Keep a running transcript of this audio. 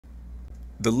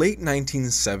The late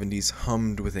 1970s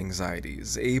hummed with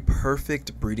anxieties, a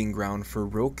perfect breeding ground for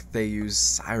Roch Thériault's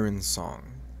siren song.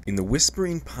 In the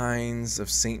whispering pines of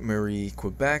Ste. Marie,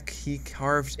 Quebec, he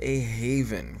carved a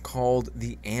haven called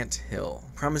the Ant Hill,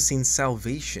 promising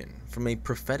salvation from a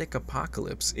prophetic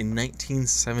apocalypse in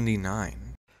 1979.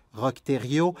 Roch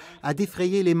Thériault a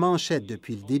défrayé les manchettes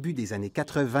depuis le début des années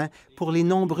 80 pour les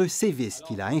nombreux sévices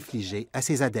qu'il a infligés à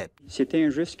ses adeptes. C'est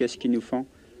injuste ce qu'ils nous font.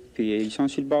 Puis ils sont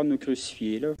sur le bord de nous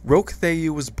crucifier, là. Roch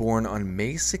Thériault was born on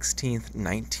May 16,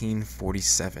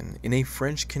 1947, in a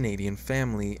French-Canadian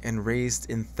family and raised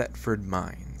in Thetford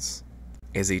Mines.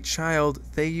 As a child,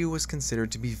 Thériault was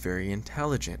considered to be very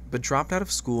intelligent, but dropped out of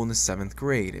school in the 7th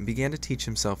grade and began to teach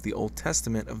himself the Old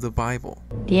Testament of the Bible.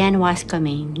 The end was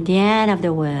coming, the end of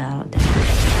the world.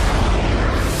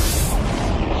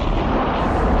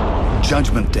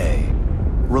 Judgment Day.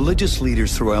 Religious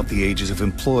leaders throughout the ages have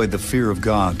employed the fear of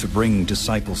God to bring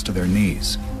disciples to their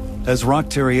knees, as Roch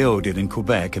Thériault did in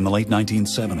Quebec in the late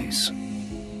 1970s.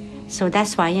 So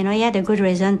that's why, he had a good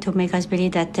reason to make us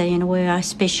believe that, we are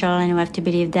special and we have to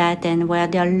believe that, and we're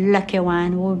the lucky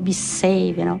one who will be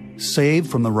saved, Saved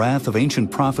from the wrath of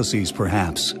ancient prophecies,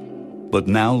 perhaps, but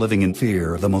now living in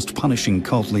fear of the most punishing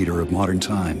cult leader of modern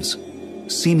times.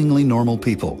 Seemingly normal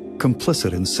people,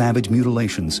 complicit in savage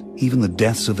mutilations, even the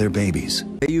deaths of their babies.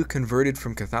 Thériault converted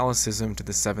from Catholicism to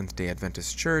the Seventh-day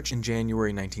Adventist Church in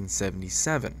January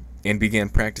 1977, and began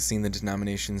practicing the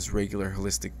denomination's regular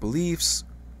holistic beliefs,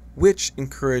 which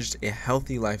encouraged a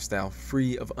healthy lifestyle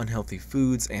free of unhealthy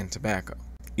foods and tobacco.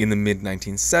 In the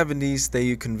mid-1970s,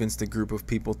 Thériault convinced a group of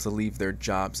people to leave their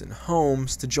jobs and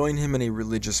homes to join him in a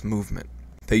religious movement.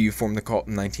 Thériault formed the cult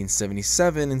in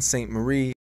 1977 in Ste.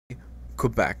 Marie,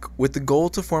 Quebec, with the goal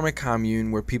to form a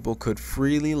commune where people could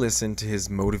freely listen to his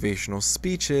motivational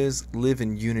speeches, live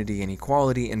in unity and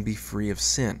equality, and be free of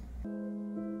sin.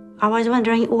 I was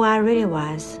wondering who I really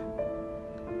was.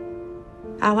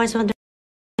 I was wondering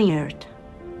earth.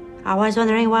 I was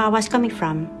wondering where I was coming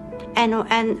from. And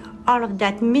all of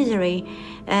that misery,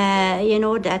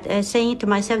 that saying to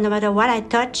myself, no matter what I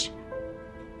touch,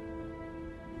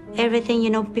 everything,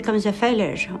 becomes a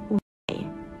failure.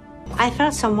 I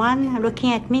felt someone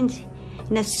looking at me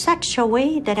in such a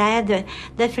way that I had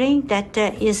the feeling that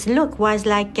his look was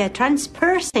like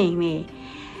transpercing me.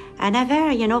 I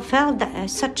never, felt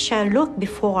such a look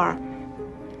before.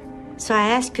 So I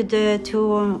asked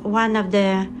to one of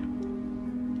the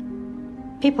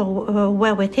people who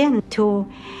were with him to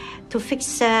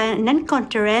fix an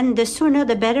encounter, and the sooner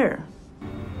the better.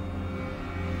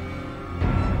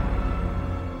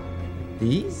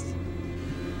 These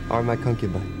are my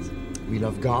concubines. We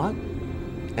love God,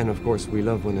 and of course we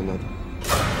love one another.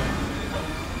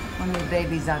 One of the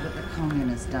babies out at the commune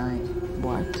has died.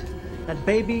 What? That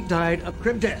baby died a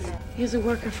crib death. He's a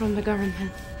worker from the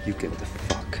government. You get the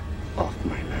fuck off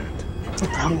my land. He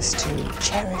promised to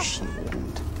cherish you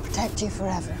and protect you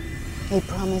forever. He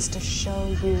promised to show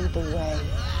you the way.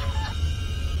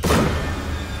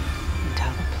 And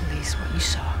tell the police what you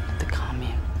saw at the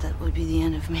commune. That would be the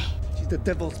end of me. She's the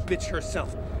devil's bitch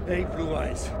herself. Hey, Blue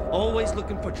Eyes. Always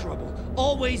looking for trouble.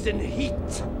 Always in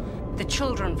heat. The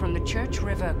children from the Church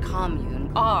River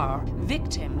commune are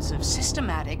victims of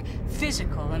systematic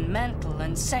physical and mental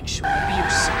and sexual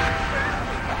abuse.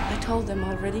 I told them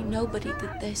already, nobody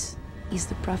did this. He's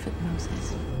the prophet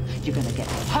Moses. You're gonna get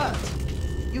hurt.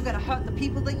 You're gonna hurt the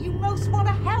people that you most want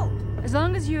to help. As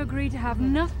long as you agree to have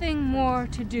nothing more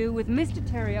to do with Mr.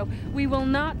 Thériault, we will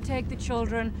not take the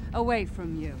children away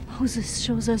from you. Moses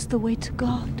shows us the way to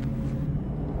God.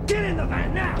 Get in the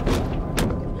van now!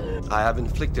 I have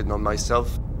inflicted on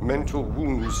myself mental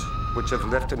wounds which have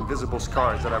left invisible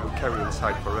scars that I will carry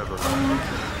inside forever.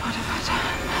 What about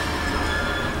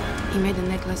him? He made a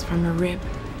necklace from a rib.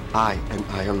 I and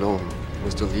I alone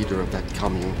was the leader of that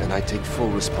commune, and I take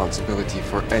full responsibility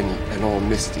for any and all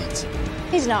misdeeds.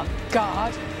 He's not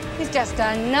God. He's just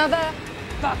another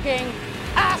fucking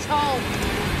asshole.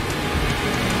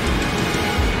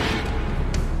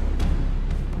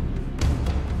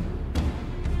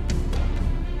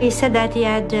 He said that he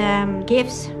had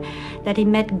gifts, that he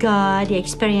met God, he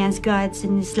experienced God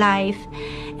in his life,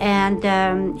 and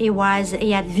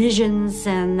he had visions,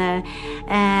 and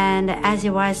as he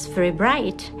was very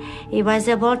bright, he was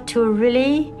able to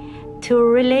really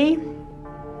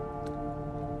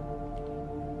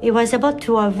he was able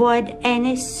to avoid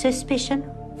any suspicion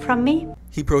from me.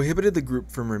 He prohibited the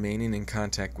group from remaining in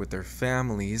contact with their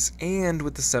families and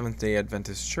with the Seventh-day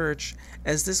Adventist Church,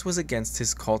 as this was against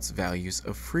his cult's values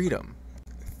of freedom.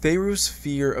 Thériault's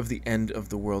fear of the end of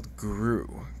the world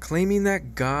grew, claiming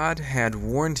that God had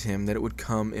warned him that it would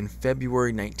come in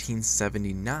February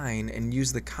 1979 and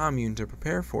use the commune to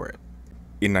prepare for it.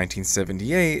 In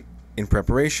 1978, in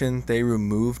preparation, Thériault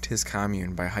moved his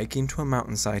commune by hiking to a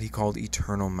mountainside he called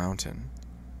Eternal Mountain,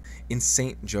 in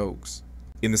St. Jogues,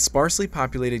 in the sparsely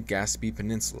populated Gaspé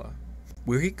Peninsula,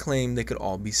 where he claimed they could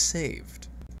all be saved.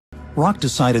 Roch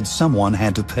decided someone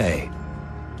had to pay.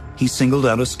 He singled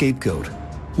out a scapegoat,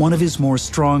 one of his more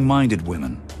strong-minded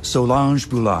women, Solange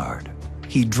Boulard.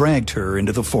 He dragged her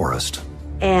into the forest.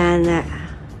 And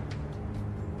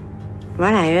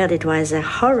when I heard, it was a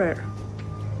horror.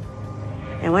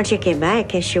 And when she came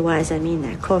back, she was,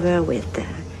 covered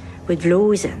with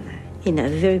blues and in a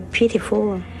very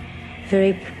pitiful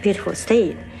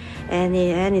state. And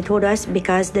he told us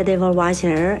because the devil was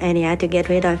in her, and he had to get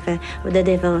rid of the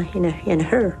devil in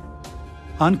her.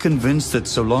 Unconvinced that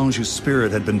Solange's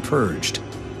spirit had been purged,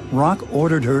 Roch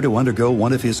ordered her to undergo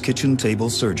one of his kitchen table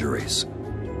surgeries.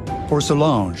 For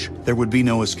Solange, there would be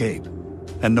no escape,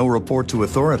 and no report to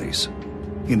authorities.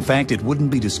 In fact, it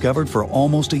wouldn't be discovered for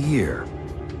almost a year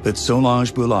that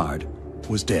Solange Boulard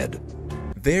was dead.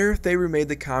 There, Thériault made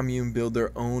the commune build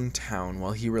their own town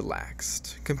while he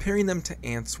relaxed, comparing them to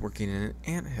ants working in an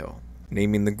anthill,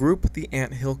 naming the group the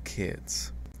Anthill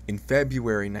Kids. In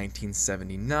February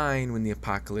 1979, when the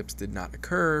apocalypse did not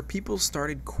occur, people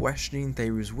started questioning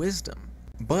Thériault's wisdom.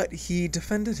 But he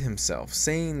defended himself,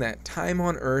 saying that time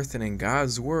on Earth and in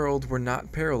God's world were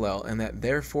not parallel and that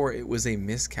therefore it was a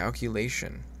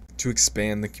miscalculation. To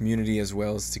expand the community as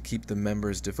well as to keep the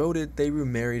members devoted, Thériault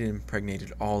married and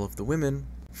impregnated all of the women,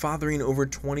 fathering over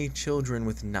 20 children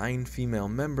with 9 female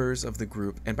members of the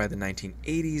group, and by the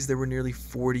 1980s there were nearly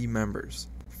 40 members.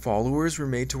 Followers were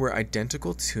made to wear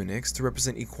identical tunics to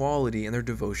represent equality and their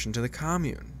devotion to the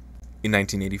commune. In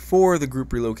 1984, the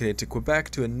group relocated to Quebec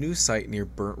to a new site near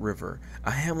Burnt River, a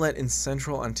hamlet in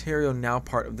central Ontario now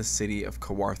part of the city of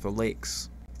Kawartha Lakes.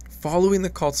 Following the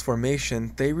cult's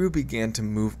formation, Thériault began to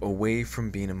move away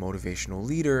from being a motivational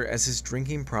leader as his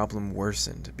drinking problem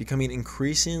worsened, becoming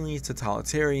increasingly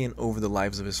totalitarian over the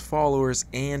lives of his followers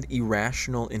and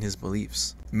irrational in his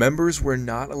beliefs. Members were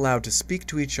not allowed to speak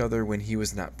to each other when he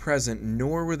was not present,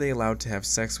 nor were they allowed to have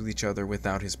sex with each other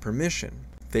without his permission.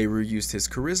 Thériault used his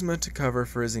charisma to cover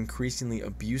for his increasingly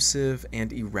abusive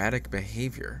and erratic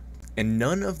behavior. And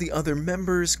none of the other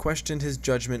members questioned his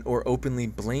judgment or openly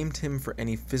blamed him for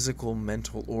any physical,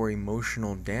 mental, or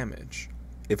emotional damage.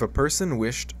 If a person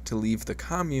wished to leave the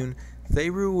commune,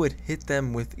 Thériault would hit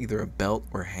them with either a belt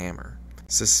or hammer,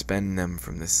 suspend them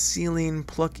from the ceiling,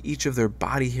 pluck each of their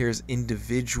body hairs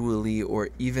individually, or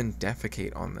even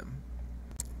defecate on them.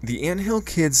 The Anthill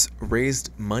Kids raised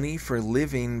money for a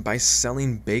living by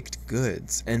selling baked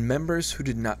goods, and members who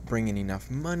did not bring in enough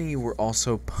money were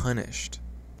also punished.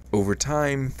 Over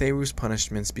time, Thériault's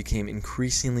punishments became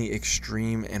increasingly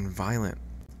extreme and violent,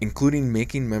 including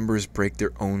making members break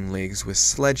their own legs with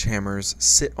sledgehammers,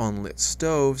 sit on lit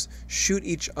stoves, shoot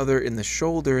each other in the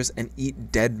shoulders, and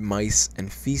eat dead mice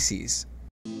and feces.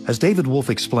 As David Wolf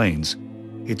explains,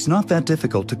 it's not that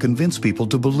difficult to convince people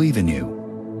to believe in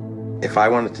you. If I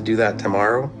wanted to do that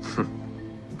tomorrow,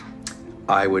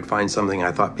 I would find something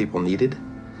I thought people needed.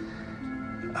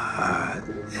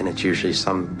 And it's usually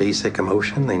some basic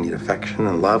emotion. They need affection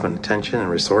and love and attention and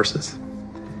resources.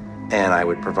 And I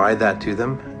would provide that to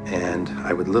them, and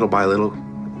I would little by little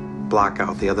block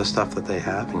out the other stuff that they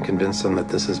have and convince them that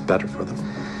this is better for them.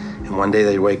 And one day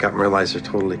they wake up and realize they're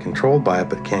totally controlled by it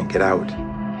but can't get out.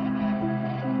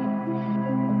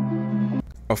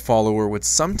 A follower would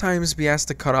sometimes be asked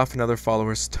to cut off another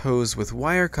follower's toes with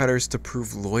wire cutters to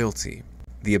prove loyalty.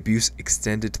 The abuse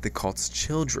extended to the cult's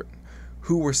children,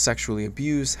 who were sexually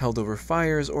abused, held over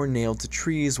fires, or nailed to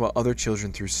trees while other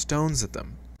children threw stones at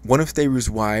them. One of Thériault's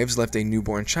wives left a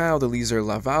newborn child, Eliezer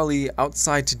Lavallee,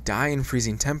 outside to die in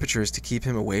freezing temperatures to keep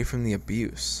him away from the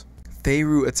abuse.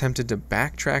 Thériault attempted to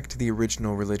backtrack to the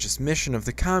original religious mission of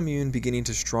the commune, beginning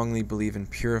to strongly believe in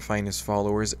purifying his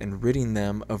followers and ridding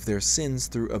them of their sins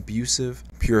through abusive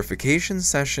purification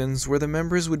sessions where the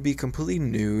members would be completely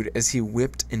nude as he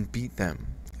whipped and beat them.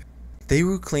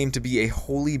 Thériault claimed to be a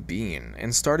holy being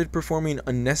and started performing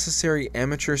unnecessary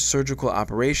amateur surgical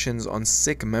operations on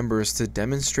sick members to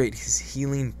demonstrate his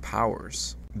healing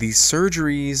powers. These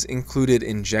surgeries included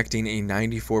injecting a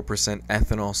 94%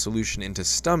 ethanol solution into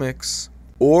stomachs,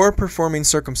 or performing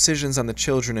circumcisions on the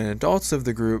children and adults of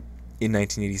the group. In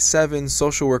 1987,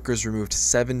 social workers removed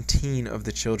 17 of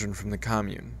the children from the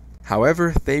commune.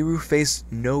 However, Thériault faced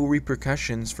no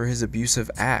repercussions for his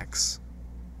abusive acts.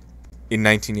 In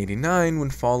 1989, when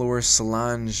follower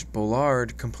Solange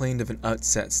Boulard complained of an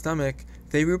upset stomach,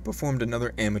 Thériault performed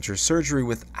another amateur surgery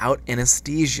without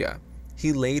anesthesia.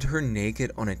 He laid her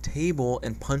naked on a table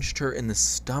and punched her in the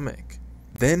stomach,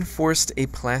 then forced a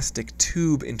plastic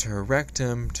tube into her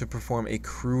rectum to perform a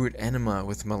crude enema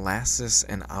with molasses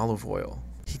and olive oil.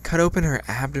 He cut open her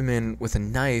abdomen with a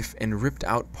knife and ripped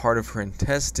out part of her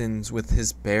intestines with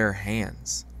his bare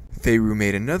hands. Thériault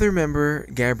made another member,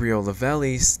 Gabrielle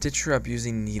Lavelli, stitch her up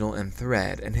using needle and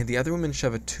thread, and had the other woman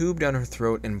shove a tube down her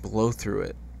throat and blow through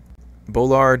it.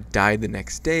 Bollard died the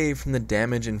next day from the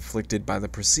damage inflicted by the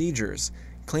procedures.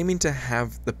 Claiming to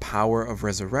have the power of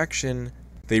resurrection,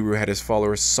 Thériault had his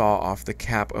followers saw off the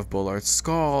cap of Bollard's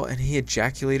skull, and he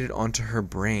ejaculated onto her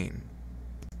brain.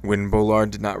 When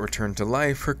Bollard did not return to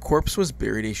life, her corpse was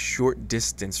buried a short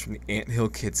distance from the Anthill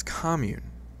Kids commune.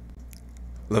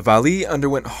 Lavelli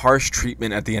underwent harsh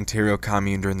treatment at the Ontario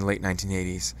commune during the late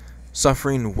 1980s,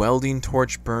 suffering welding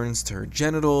torch burns to her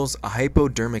genitals, a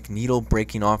hypodermic needle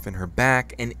breaking off in her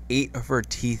back, and 8 of her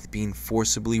teeth being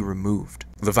forcibly removed.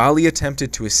 Lavelli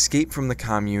attempted to escape from the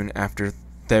commune after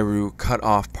Thériault cut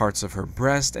off parts of her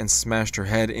breast and smashed her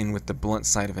head in with the blunt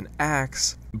side of an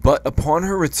axe, but upon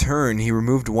her return he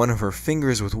removed one of her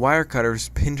fingers with wire cutters,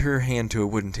 pinned her hand to a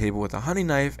wooden table with a hunting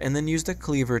knife, and then used a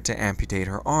cleaver to amputate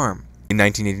her arm. In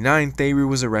 1989, Thériault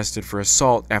was arrested for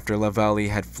assault after Lavelli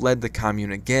had fled the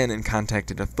commune again and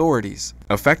contacted authorities,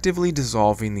 effectively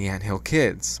dissolving the Anthill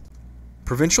Kids.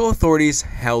 Provincial authorities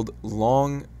held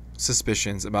long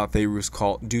suspicions about Thériault's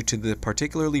cult due to the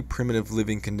particularly primitive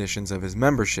living conditions of his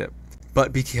membership.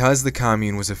 But because the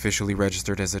commune was officially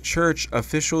registered as a church,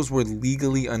 officials were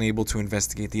legally unable to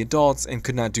investigate the adults and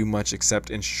could not do much except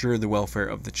ensure the welfare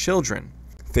of the children.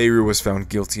 Thériault was found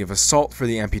guilty of assault for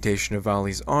the amputation of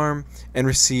Vali's arm and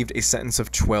received a sentence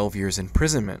of 12 years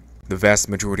imprisonment. The vast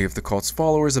majority of the cult's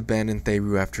followers abandoned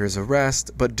Thériault after his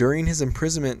arrest, but during his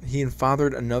imprisonment he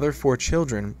fathered another 4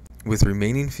 children with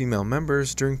remaining female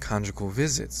members during conjugal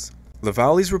visits.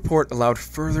 Lavelli's report allowed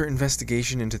further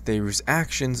investigation into Thériault's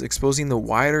actions, exposing the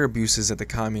wider abuses at the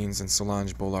communes and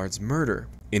Solange Bollard's murder.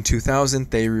 In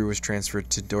 2000, Thériault was transferred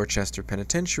to Dorchester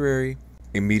Penitentiary,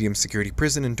 a medium-security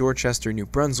prison in Dorchester, New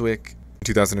Brunswick. In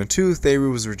 2002,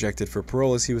 Thériault was rejected for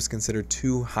parole as he was considered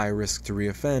too high-risk to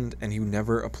reoffend, and he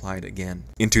never applied again.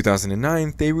 In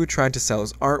 2009, Thériault tried to sell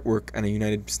his artwork on a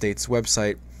United States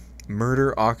website,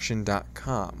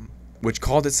 murderauction.com, which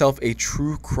called itself a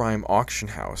true crime auction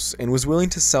house, and was willing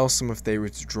to sell some of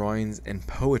Thériault's drawings and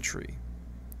poetry.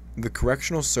 The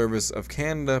Correctional Service of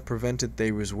Canada prevented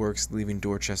Thériault's works leaving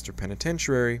Dorchester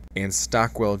Penitentiary, and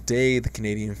Stockwell Day, the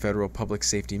Canadian Federal Public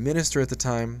Safety Minister at the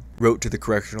time, wrote to the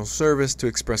Correctional Service to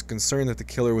express concern that the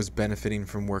killer was benefiting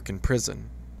from work in prison.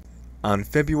 On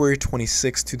February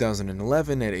 26,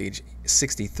 2011, at age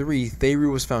 63,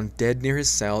 Thériault was found dead near his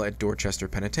cell at Dorchester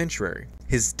Penitentiary.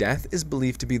 His death is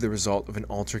believed to be the result of an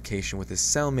altercation with his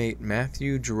cellmate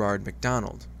Matthew Gerard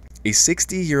MacDonald, a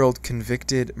 60-year-old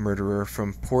convicted murderer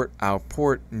from Port au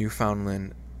Port,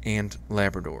 Newfoundland and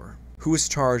Labrador, who was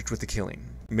charged with the killing.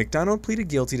 MacDonald pleaded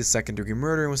guilty to second-degree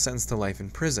murder and was sentenced to life in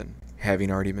prison,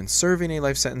 having already been serving a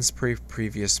life sentence for a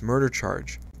previous murder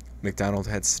charge. MacDonald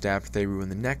had stabbed Thériault in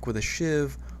the neck with a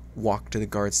shiv, walked to the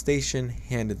guard station,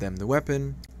 handed them the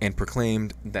weapon, and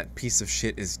proclaimed, "That piece of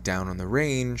shit is down on the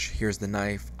range, here's the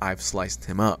knife, I've sliced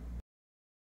him up."